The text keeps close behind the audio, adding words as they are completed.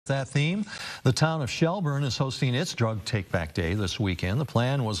That theme, the town of Shelburn is hosting its Drug Take-Back Day this weekend. The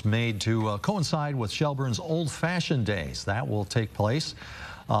plan was made to coincide with Shelburn's Old-Fashioned Days. That will take place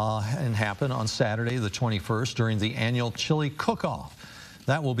and happen on Saturday the 21st during the annual Chili Cook-Off.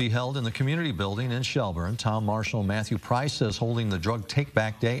 That will be held in the community building in Shelburn. Town Marshal Matthew Price says holding the Drug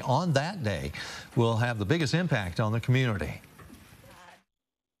Take-Back Day on that day will have the biggest impact on the community.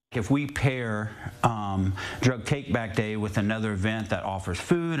 If we pair Drug Take-Back Day with another event that offers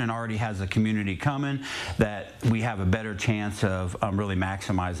food and already has a community coming, that we have a better chance of really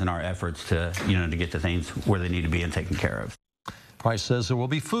maximizing our efforts to, to get the things where they need to be and taken care of. Price says there will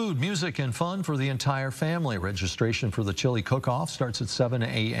be food, music, and fun for the entire family. Registration for the Chili Cook-Off starts at 7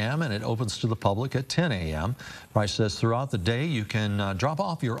 a.m. and it opens to the public at 10 a.m. Price says throughout the day you can drop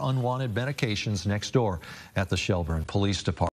off your unwanted medications next door at the Shelburn Police Department.